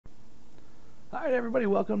Alright everybody,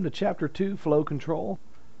 welcome to Chapter 2, Flow Control.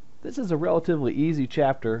 This is a relatively easy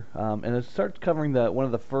chapter, and it starts covering one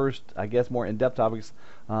of the first, I guess, more in-depth topics,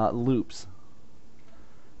 loops.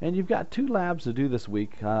 And you've got two labs to do this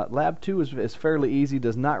week. Lab 2 is fairly easy,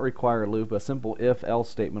 does not require a loop. A simple if-else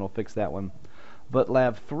statement will fix that one. But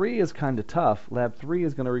Lab 3 is kind of tough. Lab 3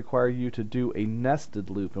 is going to require you to do a nested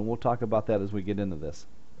loop, and we'll talk about that as we get into this.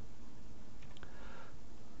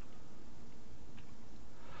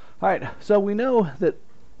 Alright, so we know that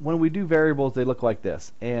when we do variables, they look like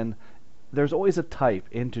this. And there's always a type,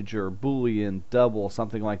 integer, boolean, double,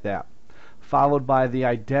 something like that. Followed by the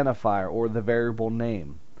identifier, or the variable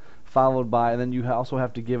name. Followed by, and then you also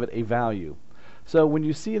have to give it a value. So when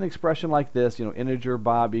you see an expression like this, integer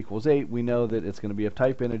Bob equals 8, we know that it's going to be of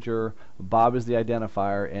type integer, Bob is the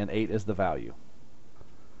identifier, and 8 is the value.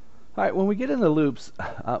 Alright, when we get into loops,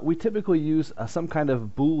 we typically use some kind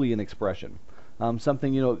of boolean expression.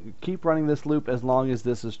 Something, keep running this loop as long as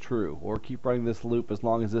this is true, or keep running this loop as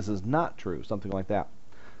long as this is not true, something like that.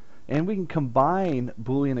 And we can combine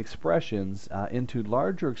Boolean expressions into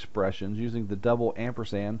larger expressions using the double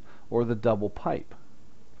ampersand or the double pipe.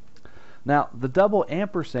 Now, the double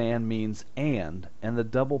ampersand means and the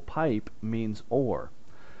double pipe means or.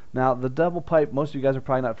 Now, the double pipe, most of you guys are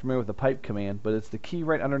probably not familiar with the pipe command, but it's the key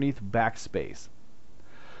right underneath backspace.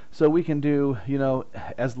 So we can do,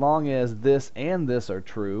 as long as this and this are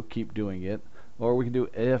true, keep doing it. Or we can do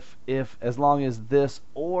if as long as this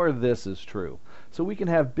or this is true. So we can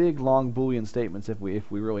have big, long Boolean statements if we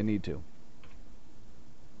really need to.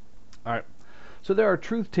 Alright, so there are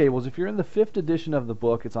truth tables. If you're in the 5th edition of the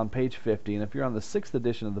book, it's on page 50. And if you're on the 6th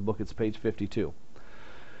edition of the book, it's page 52.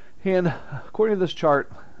 And according to this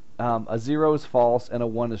chart, a 0 is false and a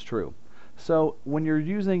 1 is true. So when you're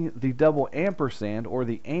using the double ampersand or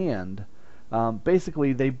the and,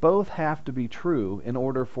 basically they both have to be true in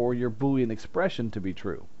order for your Boolean expression to be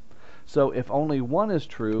true. So if only one is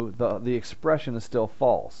true, the expression is still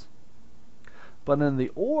false. But in the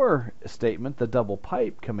or statement, the double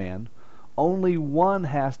pipe command, only one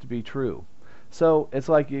has to be true. So it's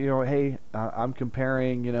like, hey, I'm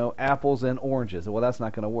comparing, apples and oranges. Well, that's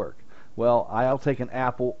not going to work. Well, I'll take an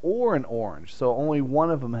apple or an orange, so only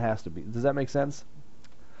one of them has to be. Does that make sense?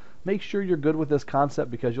 Make sure you're good with this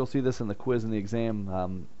concept, because you'll see this in the quiz and the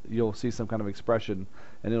exam. You'll see some kind of expression,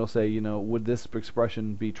 and it'll say, would this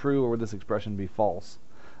expression be true or would this expression be false?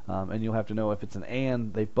 And you'll have to know if it's an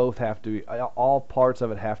and, they both have to be, all parts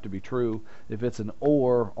of it have to be true. If it's an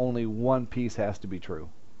or, only one piece has to be true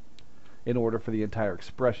in order for the entire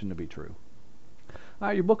expression to be true.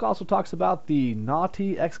 Your book also talks about the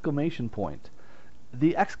naughty exclamation point.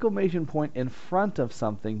 The exclamation point in front of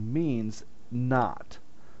something means not.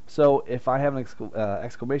 So if I have an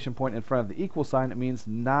exclamation point in front of the equal sign, it means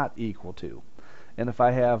not equal to. And if I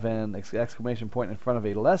have an exclamation point in front of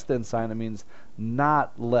a less than sign, it means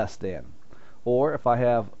not less than. Or if I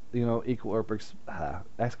have equal or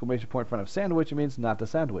exclamation point in front of sandwich, it means not the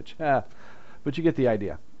sandwich. But you get the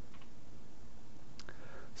idea.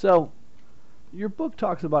 So your book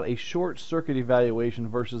talks about a short circuit evaluation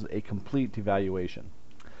versus a complete evaluation.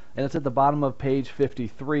 And it's at the bottom of page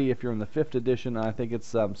 53 if you're in the 5th edition, and I think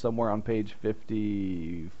it's somewhere on page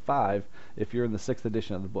 55 if you're in the 6th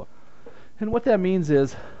edition of the book. And what that means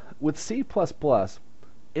is, with C++,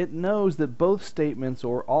 it knows that both statements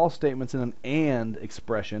or all statements in an AND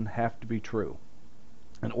expression have to be true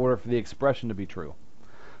in order for the expression to be true.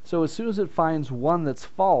 So as soon as it finds one that's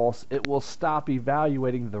false, it will stop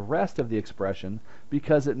evaluating the rest of the expression,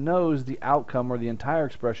 because it knows the outcome or the entire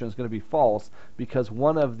expression is going to be false because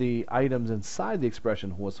one of the items inside the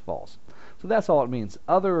expression was false. So that's all it means.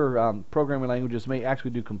 Other programming languages may actually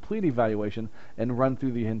do complete evaluation and run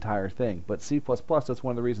through the entire thing. But C++, that's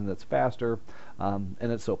one of the reasons it's faster and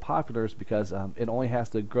it's so popular, is because it only has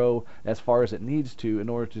to go as far as it needs to in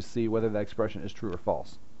order to see whether that expression is true or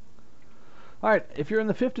false. Alright, if you're in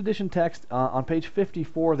the 5th edition text, on page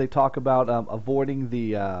 54 they talk about avoiding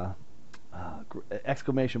the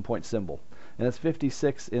exclamation point symbol. And it's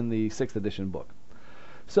 56 in the 6th edition book.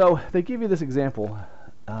 So they give you this example.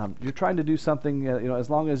 You're trying to do something,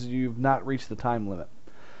 as long as you've not reached the time limit.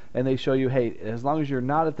 And they show you, hey, as long as you're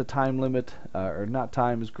not at the time limit, or not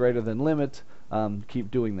time is greater than limit,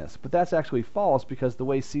 keep doing this. But that's actually false, because the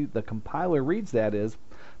way the compiler reads that is,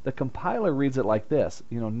 the compiler reads it like this,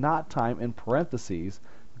 not time in parentheses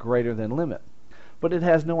greater than limit. But it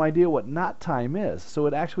has no idea what not time is, so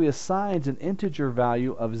it actually assigns an integer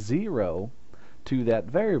value of 0 to that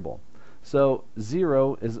variable. So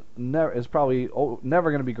 0 is probably never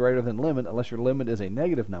going to be greater than limit unless your limit is a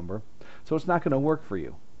negative number, so it's not going to work for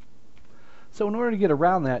you. So in order to get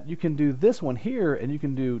around that, you can do this one here, and you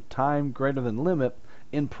can do time greater than limit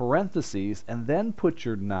in parentheses, and then put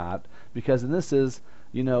your not, because in this is,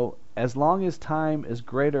 as long as time is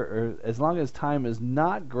greater, or as long as time is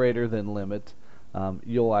not greater than limit,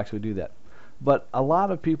 you'll actually do that. But a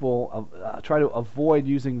lot of people try to avoid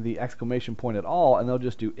using the exclamation point at all, and they'll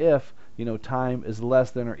just do if, time is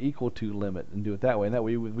less than or equal to limit, and do it that way. And that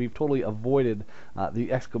way we've totally avoided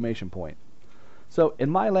the exclamation point. So in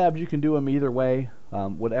my labs, you can do them either way,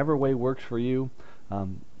 whatever way works for you.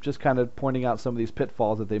 Just kind of pointing out some of these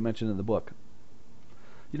pitfalls that they mentioned in the book.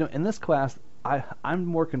 In this class, I'm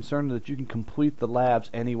more concerned that you can complete the labs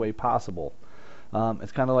any way possible.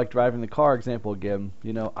 It's kind of like driving the car example again.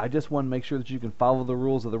 I just want to make sure that you can follow the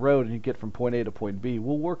rules of the road and you get from point A to point B.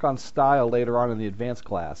 We'll work on style later on in the advanced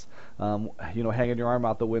class. Hanging your arm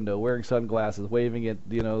out the window, wearing sunglasses, waving at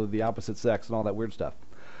the opposite sex, and all that weird stuff.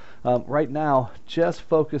 Right now, just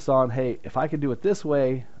focus on, hey, if I can do it this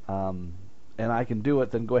way, and I can do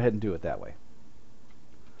it, then go ahead and do it that way.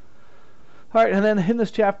 All right, and then in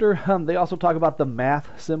this chapter, they also talk about the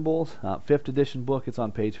math symbols. 5th edition book, it's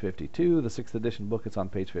on page 52. The 6th edition book, it's on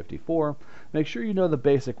page 54. Make sure you know the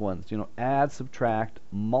basic ones. Add, subtract,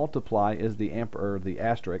 multiply is the the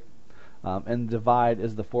asterisk, and divide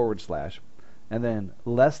is the /. And then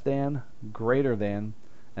less than, greater than,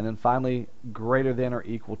 and then finally greater than or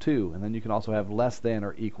equal to. And then you can also have less than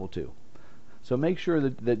or equal to. So make sure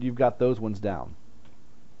that you've got those ones down.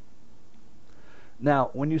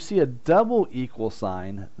 Now, when you see a double equal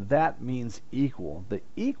sign, that means equal. The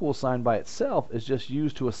equal sign by itself is just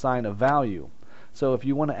used to assign a value. So if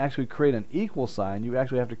you want to actually create an equal sign, you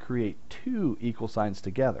actually have to create two equal signs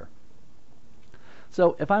together.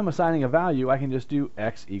 So if I'm assigning a value, I can just do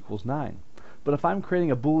x equals 9. But if I'm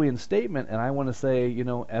creating a Boolean statement and I want to say,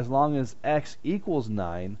 as long as x equals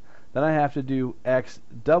 9, then I have to do x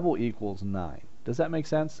double equals 9. Does that make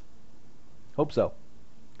sense? Hope so.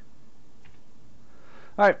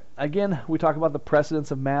 All right, again, we talk about the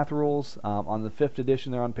precedence of math rules. On the 5th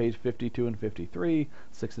edition, they're on page 52 and 53,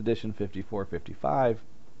 6th edition, 54, 55.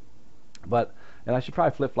 And I should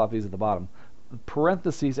probably flip-flop these at the bottom.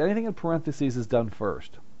 Parentheses, anything in parentheses is done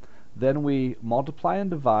first. Then we multiply and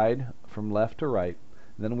divide from left to right.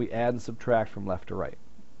 Then we add and subtract from left to right.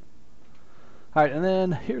 All right, and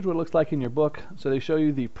then here's what it looks like in your book. So they show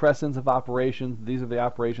you the precedence of operations. These are the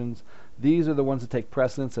operations. These are the ones that take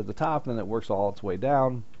precedence at the top, and then it works all its way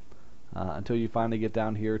down until you finally get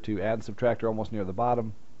down here to add and subtract, or almost near the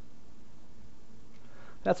bottom.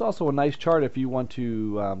 That's also a nice chart if you want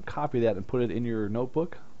to copy that and put it in your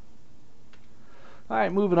notebook. All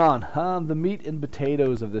right, moving on. The meat and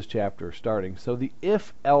potatoes of this chapter starting. So the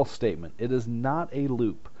if-else statement. It is not a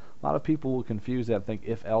loop. A lot of people will confuse that and think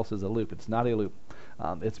if-else is a loop. It's not a loop.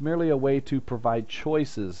 It's merely a way to provide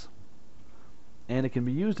choices, and it can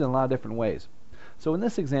be used in a lot of different ways. So in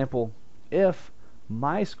this example, if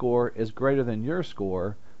my score is greater than your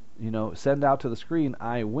score, send out to the screen,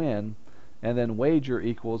 I win, and then wager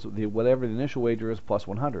equals whatever the initial wager is plus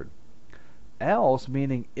 100. Else,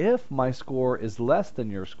 meaning if my score is less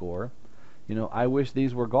than your score, I wish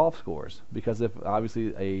these were golf scores, because if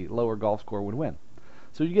obviously a lower golf score would win.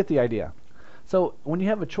 So you get the idea. So when you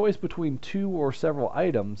have a choice between two or several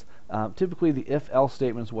items, typically the if-else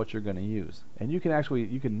statement is what you're going to use. And you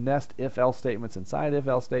can nest if-else statements inside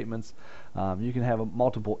if-else statements. You can have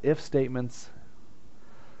multiple if statements.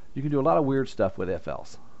 You can do a lot of weird stuff with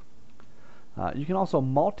if-else. You can also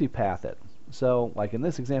multipath it. So like in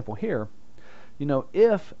this example here,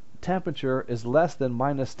 if temperature is less than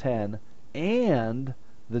 -10 and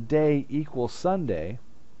the day equals Sunday,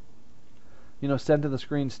 send to the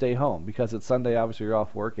screen, stay home, because it's Sunday, obviously you're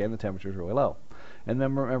off work and the temperature is really low. And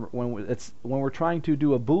then remember, when we're trying to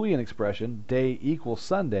do a Boolean expression, day equals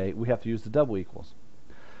Sunday, we have to use the double equals.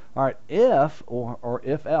 All right, if or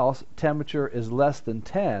if else temperature is less than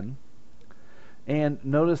 10, and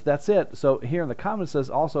notice that's it. So here in the comments it says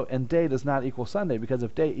also, and day does not equal Sunday, because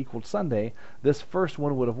if day equaled Sunday, this first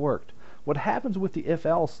one would have worked. What happens with the if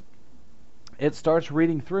else, it starts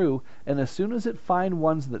reading through, and as soon as it finds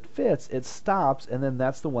ones that fits, it stops, and then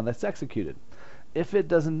that's the one that's executed. If it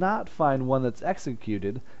does not find one that's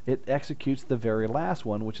executed, it executes the very last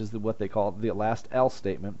one, which is what they call the last else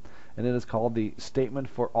statement, and it is called the statement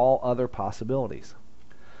for all other possibilities.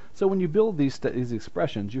 So when you build these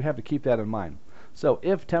expressions, you have to keep that in mind. So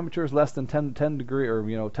if temperature is less than 10 degree,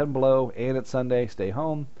 or 10 below, and it's Sunday, stay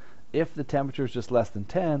home. If the temperature is just less than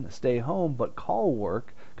 10, stay home, but call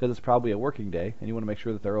work, because it's probably a working day, and you want to make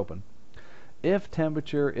sure that they're open. If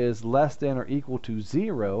temperature is less than or equal to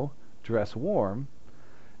 0, dress warm.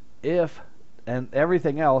 And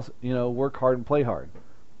everything else, work hard and play hard.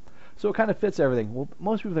 So it kind of fits everything. Well,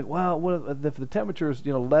 most people think, well, what if the temperature is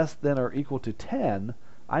less than or equal to 10,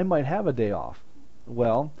 I might have a day off.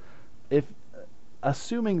 Well, if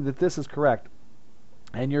assuming that this is correct,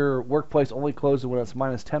 and your workplace only closes when it's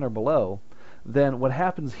minus 10 or below, then what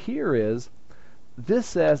happens here is this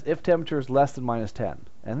says if temperature is less than minus 10,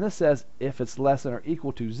 and this says if it's less than or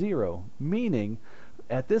equal to 0, meaning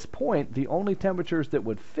at this point the only temperatures that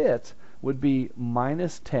would fit would be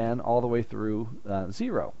minus 10 all the way through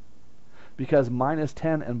 0. Because minus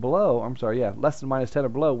 10 and below, less than minus 10 or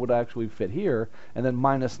below would actually fit here, and then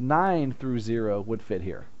minus 9 through 0 would fit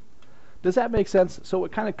here. Does that make sense? So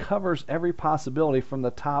it kind of covers every possibility from the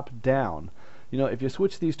top down. If you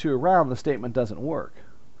switch these two around, the statement doesn't work.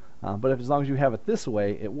 But as long as you have it this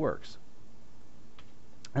way, it works.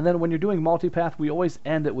 And then when you're doing multipath, we always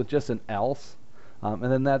end it with just an else.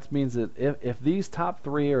 And then that means that if these top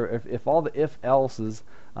three, or if all the if-else's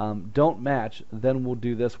don't match, then we'll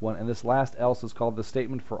do this one. And this last else is called the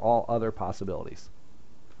statement for all other possibilities.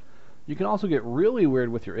 You can also get really weird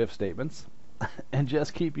with your if statements and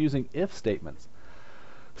just keep using if statements.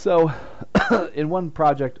 So in one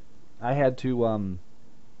project, I had to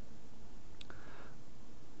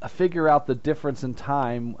figure out the difference in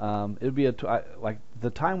time. It would be like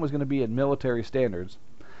the time was going to be at military standards,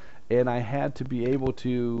 and I had to be able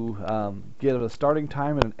to get a starting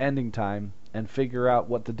time and an ending time and figure out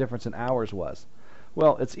what the difference in hours was.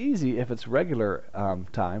 Well, it's easy if it's regular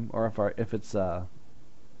time, or if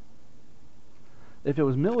it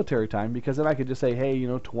was military time, because then I could just say, hey,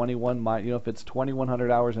 21 if it's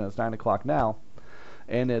 2100 hours and it's 9 o'clock now,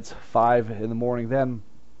 and it's 5 in the morning, then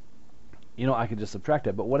I could just subtract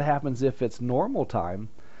it. But what happens if it's normal time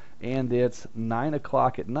and it's 9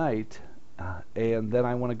 o'clock at night, and then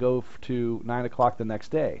I want to go to 9 o'clock the next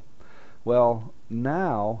day? Well,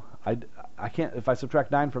 now I can't. If I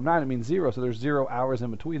subtract 9 from 9, it means 0, so there's 0 hours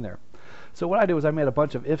in between there. So what I did was I made a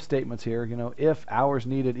bunch of if statements here. If hours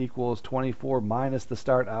needed equals 24 minus the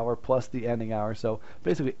start hour plus the ending hour. So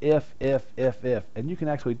basically if, and you can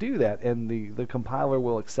actually do that, and the compiler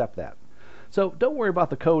will accept that. So don't worry about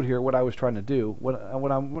the code here, what I was trying to do.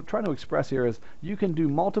 What I'm trying to express here is you can do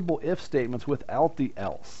multiple if statements without the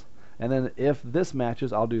else. And then if this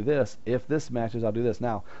matches, I'll do this. If this matches, I'll do this.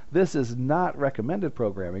 Now, this is not recommended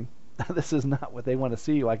programming. This is not what they want to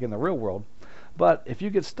see like in the real world. But if you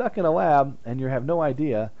get stuck in a lab and you have no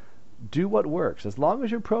idea, do what works. As long as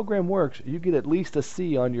your program works, you get at least a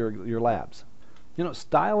C on your labs.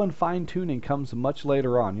 Style and fine-tuning comes much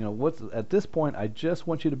later on. At this point, I just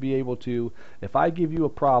want you to be able to, if I give you a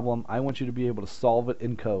problem, I want you to be able to solve it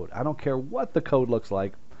in code. I don't care what the code looks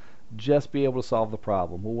like, just be able to solve the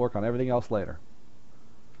problem. We'll work on everything else later.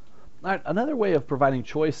 All right, another way of providing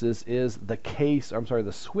choices is the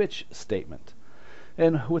switch statement.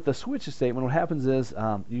 And with the switch statement, what happens is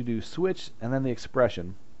you do switch and then the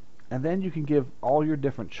expression, and then you can give all your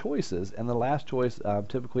different choices, and the last choice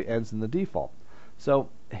typically ends in the default. So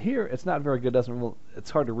here it's not very good.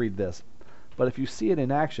 It's hard to read this, but if you see it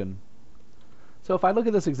in action, so if I look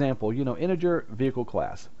at this example, integer vehicle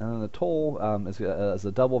class, and then the toll is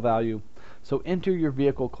a double value. So enter your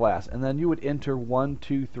vehicle class, and then you would enter 1,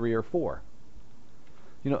 2, 3, or 4.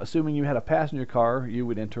 Assuming you had a passenger car, you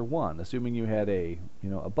would enter 1. Assuming you had a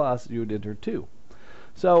bus, you would enter 2.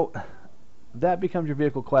 So that becomes your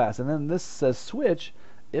vehicle class, and then this says switch.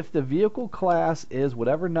 If the vehicle class is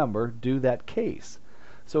whatever number, do that case.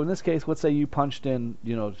 So in this case, let's say you punched in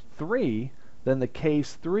 3, then the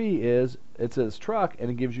case 3 is, it says truck, and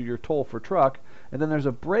it gives you your toll for truck, and then there's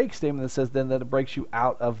a break statement that says then that it breaks you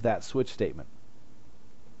out of that switch statement.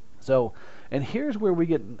 So, and here's where we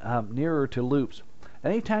get nearer to loops.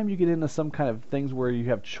 Anytime you get into some kind of things where you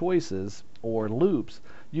have choices or loops,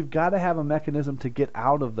 you've got to have a mechanism to get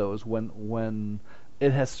out of those when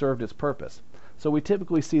it has served its purpose. So we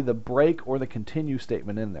typically see the break or the continue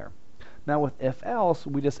statement in there. Now with if else,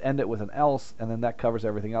 we just end it with an else, and then that covers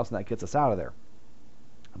everything else, and that gets us out of there.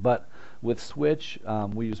 But with switch,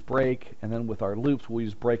 we use break, and then with our loops, we'll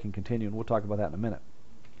use break and continue, and we'll talk about that in a minute.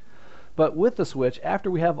 But with the switch,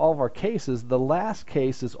 after we have all of our cases, the last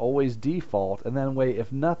case is always default, and then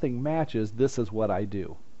if nothing matches, this is what I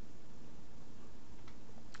do.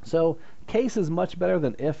 So case is much better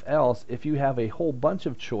than if else if you have a whole bunch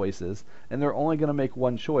of choices and they're only going to make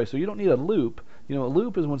one choice. So you don't need a loop. A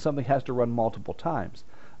loop is when something has to run multiple times.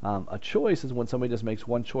 A choice is when somebody just makes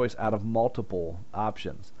one choice out of multiple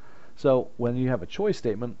options. So when you have a choice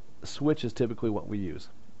statement, switch is typically what we use.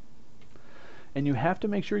 And you have to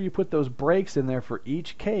make sure you put those breaks in there for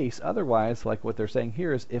each case. Otherwise, like what they're saying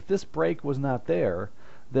here is, if this break was not there,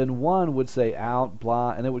 then 1 would say out,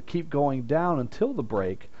 blah, and it would keep going down until the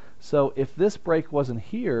break. So if this break wasn't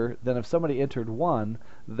here, then if somebody entered 1,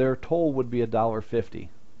 their toll would be $1.50.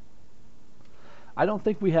 I don't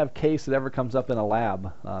think we have case that ever comes up in a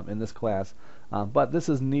lab in this class, but this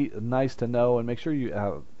is nice to know, and make sure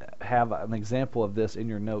you have an example of this in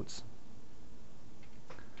your notes.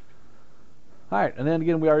 Alright, and then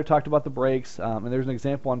again we already talked about the breaks, and there's an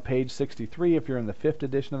example on page 63 if you're in the 5th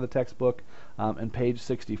edition of the textbook, and page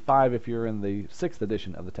 65 if you're in the 6th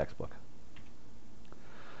edition of the textbook.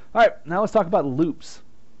 Alright, now let's talk about loops.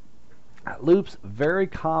 Loops, very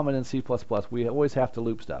common in C++. We always have to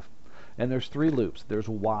loop stuff. And there's 3 loops. There's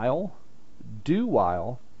while, do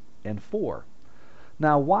while, and for.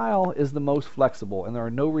 Now while is the most flexible, and there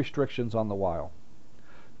are no restrictions on the while.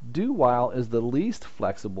 Do while is the least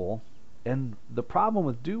flexible, and the problem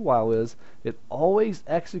with do while is it always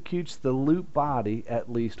executes the loop body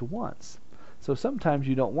at least once. So sometimes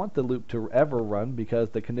you don't want the loop to ever run because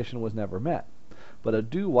the condition was never met. But a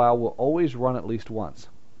do while will always run at least once.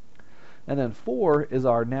 And then for is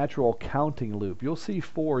our natural counting loop. You'll see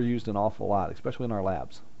for used an awful lot, especially in our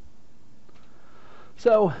labs.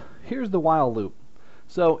 So here's the while loop.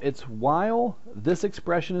 So it's while this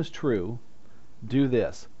expression is true, do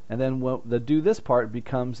this. And then the do this part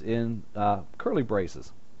becomes in curly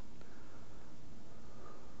braces.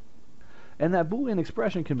 And that Boolean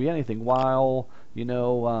expression can be anything. While,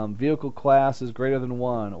 vehicle class is greater than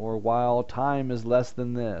 1, or while time is less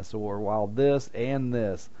than this, or while this and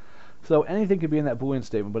this. So anything could be in that Boolean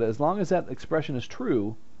statement, but as long as that expression is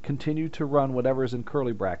true, continue to run whatever is in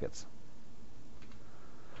curly brackets.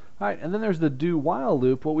 Alright, and then there's the do while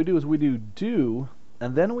loop. What we do is we do,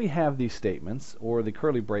 and then we have these statements, or the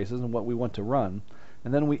curly braces, and what we want to run,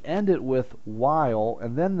 and then we end it with while,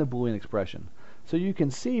 and then the Boolean expression. So you can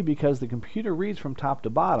see, because the computer reads from top to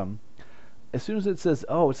bottom, as soon as it says,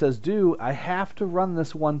 oh, it says do, I have to run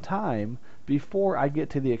this one time before I get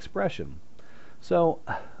to the expression. So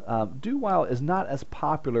do while is not as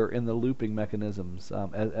popular in the looping mechanisms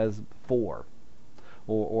as for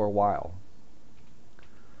or while.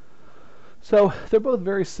 So they're both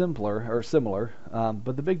very similar,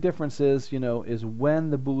 but the big difference is, is when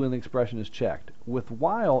the Boolean expression is checked. With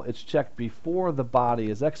while, it's checked before the body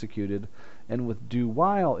is executed, and with do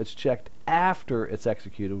while, it's checked after it's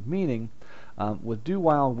executed. Meaning, with do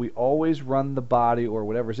while, we always run the body or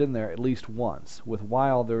whatever's in there at least once. With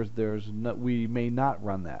while, we may not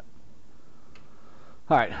run that.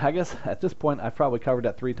 Alright, I guess at this point I've probably covered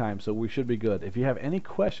that 3 times, so we should be good. If you have any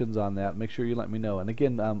questions on that, make sure you let me know. And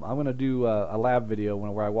again, I'm going to do a lab video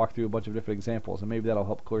where I walk through a bunch of different examples, and maybe that'll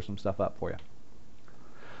help clear some stuff up for you.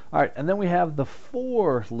 Alright, and then we have the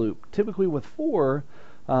for loop. Typically with for,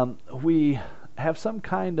 we have some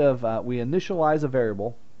kind of, we initialize a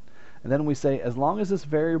variable, and then we say as long as this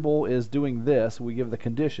variable is doing this, we give the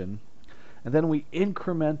condition, and then we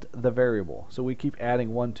increment the variable. So we keep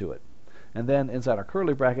adding 1 to it. And then inside our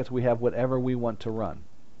curly brackets we have whatever we want to run.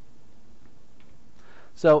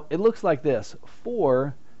 So it looks like this.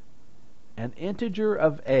 For an integer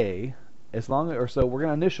of a, so we're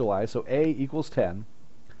going to initialize, so a equals 10,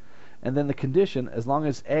 and then the condition, as long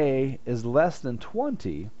as a is less than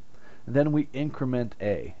 20, then we increment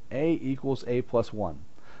a. A equals a plus 1.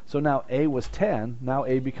 So now a was 10, now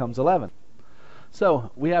a becomes 11. So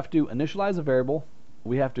we have to initialize a variable,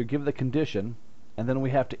 we have to give the condition, and then we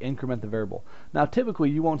have to increment the variable. Now typically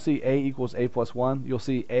you won't see a equals a plus 1, you'll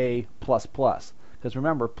see a plus plus, because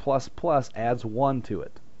remember plus plus adds 1 to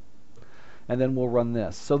it. And then we'll run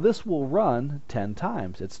this. So this will run 10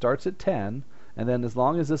 times. It starts at 10, and then as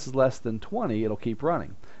long as this is less than 20, it'll keep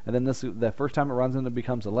running. And then the first time it runs in, it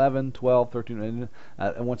becomes 11, 12, 13,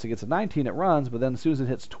 and once it gets to 19 it runs, but then as soon as it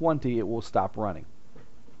hits 20 it will stop running.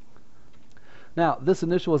 Now, this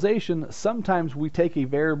initialization, sometimes we take a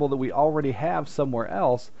variable that we already have somewhere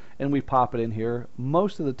else and we pop it in here.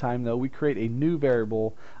 Most of the time, though, we create a new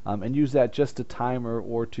variable and use that just to timer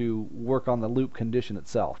or to work on the loop condition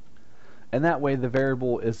itself. And that way, the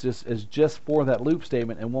variable is just for that loop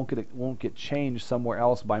statement and won't get changed somewhere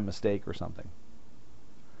else by mistake or something.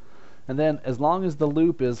 And then, as long as the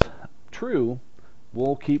loop is true,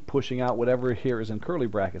 we'll keep pushing out whatever here is in curly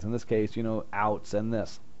brackets. In this case, outs and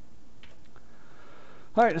this.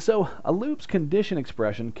 Alright, so a loop's condition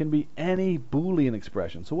expression can be any Boolean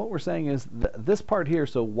expression. So what we're saying is this part here,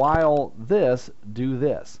 so while this, do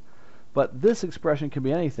this. But this expression can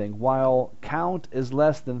be anything. While count is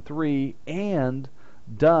less than 3 and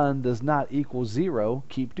done does not equal 0,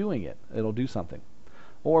 keep doing it. It'll do something.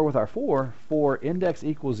 Or with our for index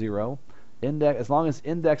equals 0, as long as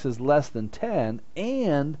index is less than 10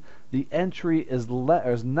 and the entry is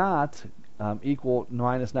not equal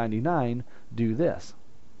minus 99, do this.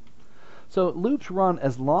 So loops run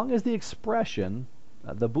as long as the expression,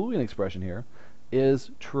 the Boolean expression here, is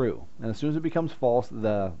true. And as soon as it becomes false,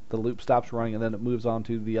 the loop stops running and then it moves on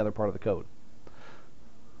to the other part of the code.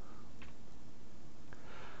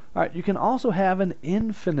 Alright, you can also have an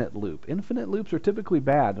infinite loop. Infinite loops are typically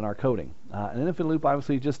bad in our coding. An infinite loop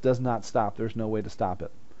obviously just does not stop. There's no way to stop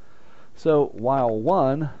it. So while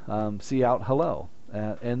one, see out hello.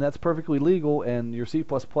 And that's perfectly legal, and your C++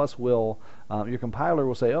 will, your compiler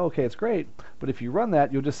will say, oh, okay, it's great, but if you run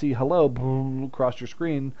that, you'll just see hello boom, across your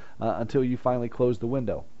screen until you finally close the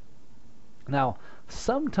window. Now,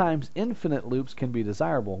 sometimes infinite loops can be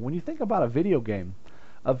desirable. When you think about a video game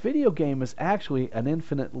is actually an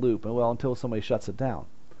infinite loop, well, until somebody shuts it down.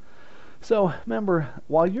 So remember,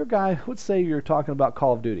 while your guy, let's say you're talking about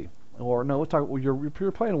Call of Duty, or no,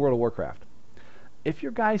 you're playing World of Warcraft. If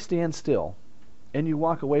your guy stands still and you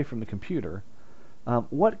walk away from the computer,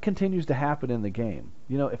 what continues to happen in the game?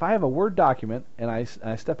 You know, if I have a Word document and I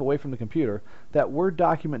step away from the computer, that Word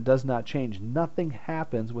document does not change. Nothing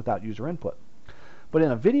happens without user input. But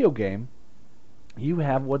in a video game, you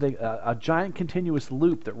have a giant continuous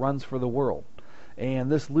loop that runs for the world,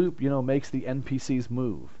 and this loop, you know, makes the NPCs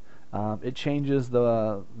move. It changes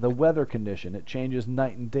the weather condition. It changes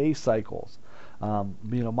night and day cycles. You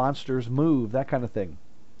know, monsters move, that kind of thing.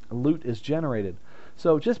 Loot is generated.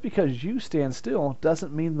 So just because you stand still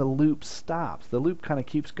doesn't mean the loop stops. The loop kind of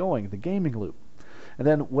keeps going, the gaming loop. And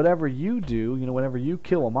then whatever you do, you know, whenever you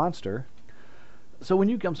kill a monster, so when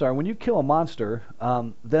you kill a monster,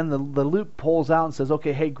 then the loop pulls out and says,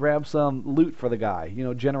 okay, hey, grab some loot for the guy, you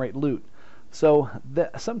know, generate loot. So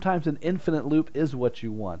sometimes an infinite loop is what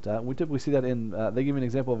you want. We typically see that in, they give me an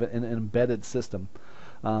example of it in an embedded system,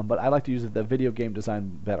 but I like to use the video game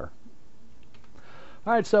design better.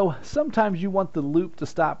 Alright, so sometimes you want the loop to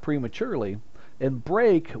stop prematurely, and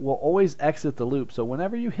break will always exit the loop. So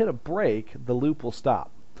whenever you hit a break, the loop will stop.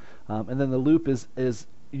 And then the loop is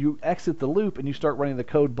you exit the loop and you start running the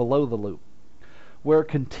code below the loop. Where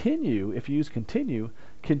continue, if you use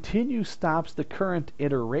continue stops the current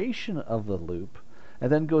iteration of the loop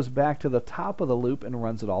and then goes back to the top of the loop and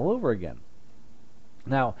runs it all over again.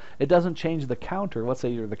 Now, it doesn't change the counter. Let's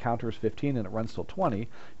say the counter is 15 and it runs till 20.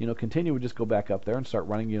 You know, continue would just go back up there and start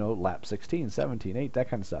running, you know, lap 16, 17, 8, that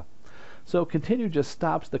kind of stuff. So continue just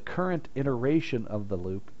stops the current iteration of the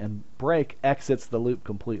loop, and break exits the loop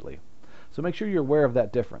completely. So make sure you're aware of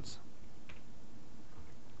that difference.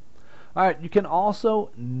 Alright, you can also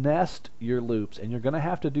nest your loops, and you're going to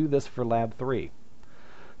have to do this for lab 3.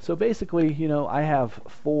 So basically, you know, I have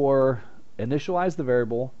for initialize the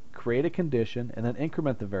variable, create a condition, and then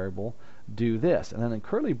increment the variable, do this. And then in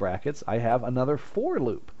curly brackets, I have another for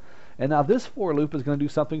loop. And now this for loop is going to do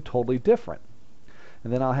something totally different.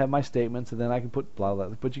 And then I'll have my statements, and then I can put blah, blah,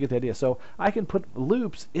 but you get the idea. So I can put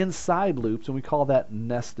loops inside loops, and we call that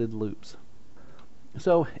nested loops.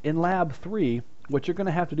 So in lab 3, what you're going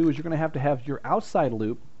to have to do is you're going to have your outside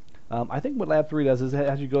loop. I think what lab 3 does is it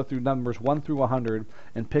has you go through numbers 1 through 100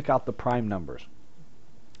 and pick out the prime numbers.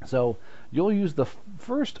 So you'll use the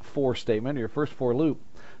first for statement, or your first for loop,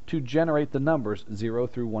 to generate the numbers 0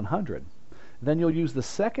 through 100. Then you'll use the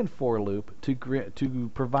second for loop to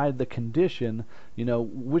provide the condition, you know,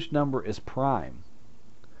 which number is prime.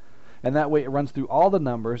 And that way it runs through all the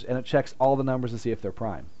numbers and it checks all the numbers to see if they're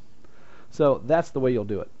prime. So that's the way you'll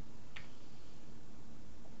do it.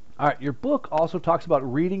 Alright, your book also talks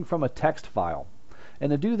about reading from a text file.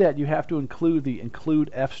 And to do that, you have to include the include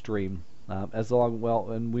f stream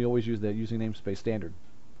and we always use the using namespace standard.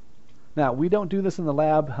 Now, we don't do this in the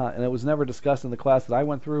lab, and it was never discussed in the class that I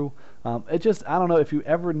went through. I don't know if you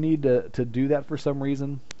ever need to do that for some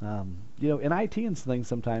reason. You know, in IT and things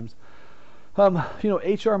sometimes, you know,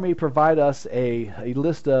 HR may provide us a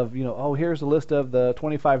list of, you know, oh, here's a list of the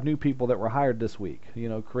 25 new people that were hired this week. You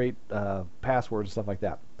know, create passwords and stuff like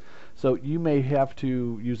that. So you may have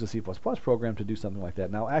to use a C++ program to do something like that.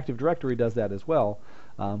 Now, Active Directory does that as well,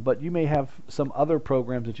 but you may have some other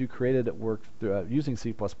programs that you created at work using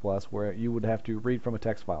C++ where you would have to read from a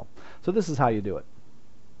text file. So this is how you do it.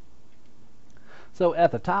 So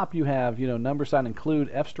at the top you have, you know, number sign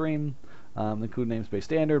include fstream, include namespace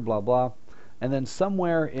standard, blah blah, and then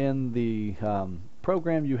somewhere in the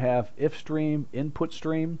program you have ifstream, input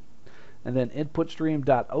stream, and then input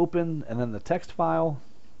stream.open, and then the text file.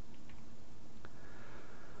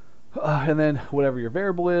 And then whatever your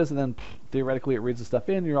variable is, and then theoretically it reads the stuff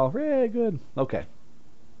in. You're all really good. Okay.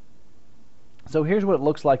 So here's what it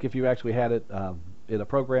looks like if you actually had it in a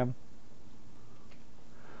program.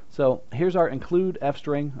 So here's our include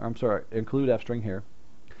fstring, or I'm sorry, include fstring here,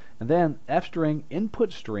 and then fstring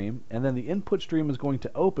input stream, and then the input stream is going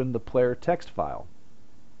to open the player text file.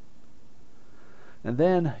 And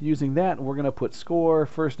then using that, we're going to put score,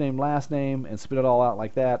 first name, last name, and spit it all out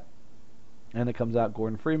like that. And it comes out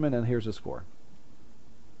Gordon Freeman, and here's the score.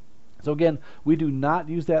 So again, we do not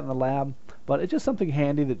use that in the lab, but it's just something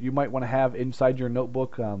handy that you might want to have inside your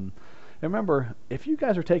notebook. And remember, if you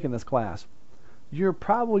guys are taking this class, you're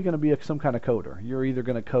probably going to be some kind of coder. You're either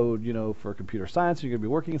going to code, for computer science, you're going to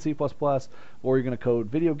be working in C++, or you're going to code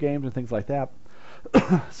video games and things like that.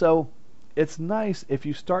 So it's nice if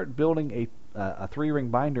you start building a 3-ring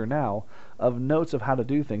binder now of notes of how to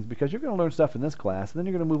do things, because you're going to learn stuff in this class, and then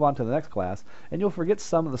you're going to move on to the next class, and you'll forget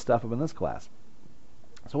some of the stuff in this class.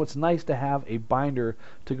 So it's nice to have a binder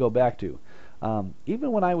to go back to.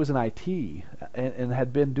 Even when I was in IT and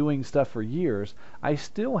had been doing stuff for years, I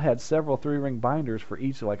still had several 3-ring binders for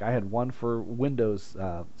each. Like I had one for Windows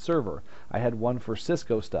Server, I had one for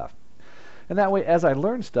Cisco stuff. And that way, as I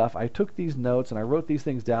learned stuff, I took these notes and I wrote these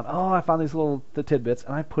things down. Oh, I found these little tidbits,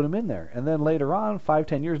 and I put them in there. And then later on,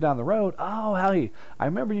 5-10 years down the road, oh, hey, I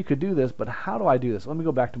remember you could do this, but how do I do this? Let me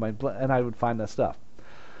go back to my, and I would find that stuff.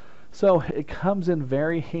 So it comes in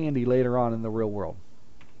very handy later on in the real world.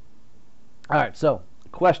 All right, so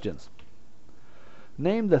questions.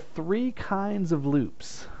 Name the 3 kinds of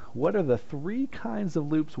loops. What are the 3 kinds of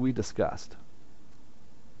loops we discussed?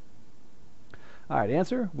 All right,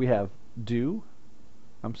 answer. We have do,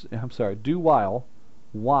 do while,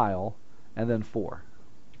 and then for.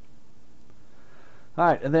 All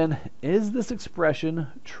right, and then is this expression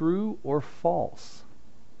true or false?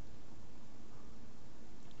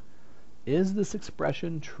 Is this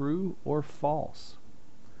expression true or false?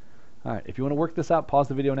 All right, if you want to work this out, pause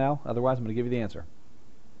the video now. Otherwise, I'm going to give you the answer.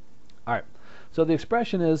 All right, so the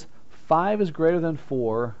expression is 5 is greater than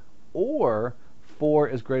 4, or 4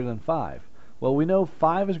 is greater than 5. Well, we know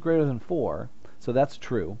 5 is greater than 4, so that's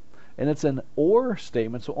true. And it's an or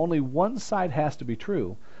statement, so only one side has to be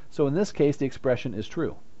true. So in this case, the expression is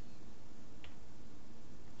true.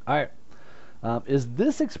 All right, is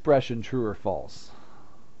this expression true or false?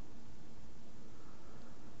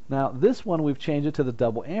 Now, this one, we've changed it to the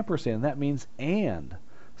double ampersand. That means and.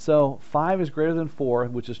 So 5 is greater than 4,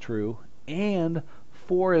 which is true, and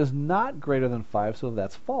 4 is not greater than 5, so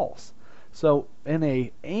that's false. So in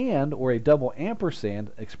a and or a double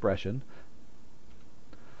ampersand expression,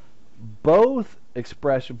 both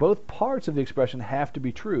parts of the expression have to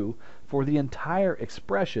be true for the entire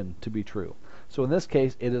expression to be true. So in this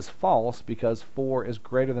case, it is false because 4 is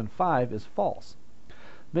greater than 5 is false.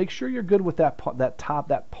 Make sure you're good with that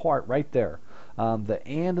part right there, the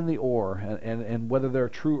and the or, and whether they're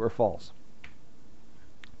true or false.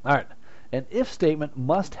 All right, an if statement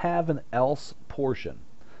must have an else portion.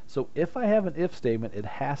 So if I have an if statement, it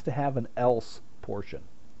has to have an else portion.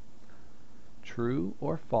 True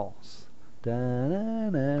or false?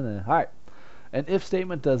 Da-na-na-na. All right, an if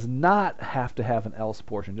statement does not have to have an else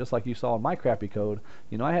portion, just like you saw in my crappy code.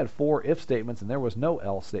 I had 4 if statements and there was no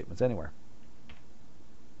else statements anywhere.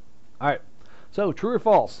 All right, so true or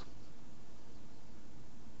false?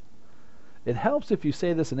 It helps if you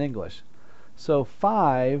say this in English. So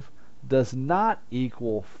 5 does not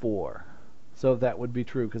equal 4. So that would be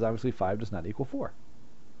true because obviously 5 does not equal 4.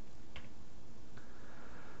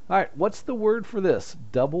 All right, what's the word for this?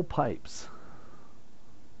 Double pipes.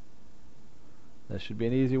 That should be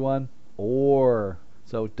an easy one. Or.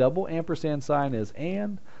 So double ampersand sign is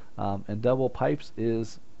and double pipes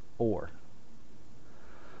is or.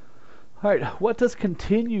 All right, what does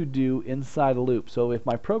continue do inside a loop? So if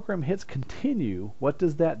my program hits continue, what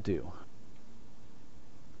does that do?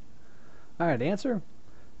 All right, answer.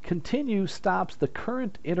 Continue stops the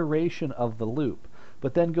current iteration of the loop,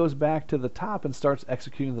 but then goes back to the top and starts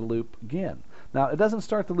executing the loop again. Now, it doesn't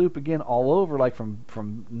start the loop again all over like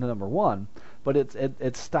from number 1, but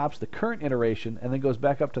it stops the current iteration and then goes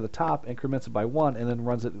back up to the top, increments it by 1, and then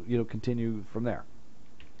runs it, continue from there.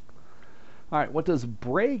 All right, what does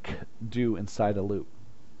break do inside a loop?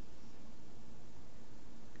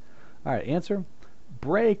 All right, answer.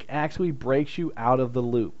 Break actually breaks you out of the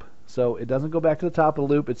loop. So it doesn't go back to the top of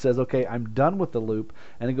the loop. It says, okay, I'm done with the loop,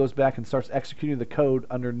 and it goes back and starts executing the code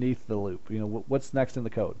underneath the loop. What's next in the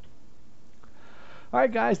code. All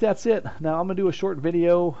right, guys, that's it. Now I'm going to do a short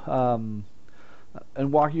video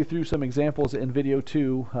and walk you through some examples in video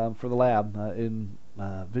 2 for the lab in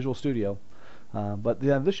Visual Studio. But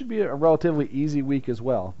yeah, this should be a relatively easy week as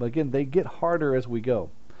well. But again, they get harder as we go.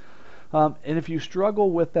 And if you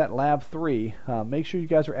struggle with that Lab 3, make sure you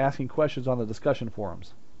guys are asking questions on the discussion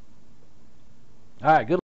forums. All right, good.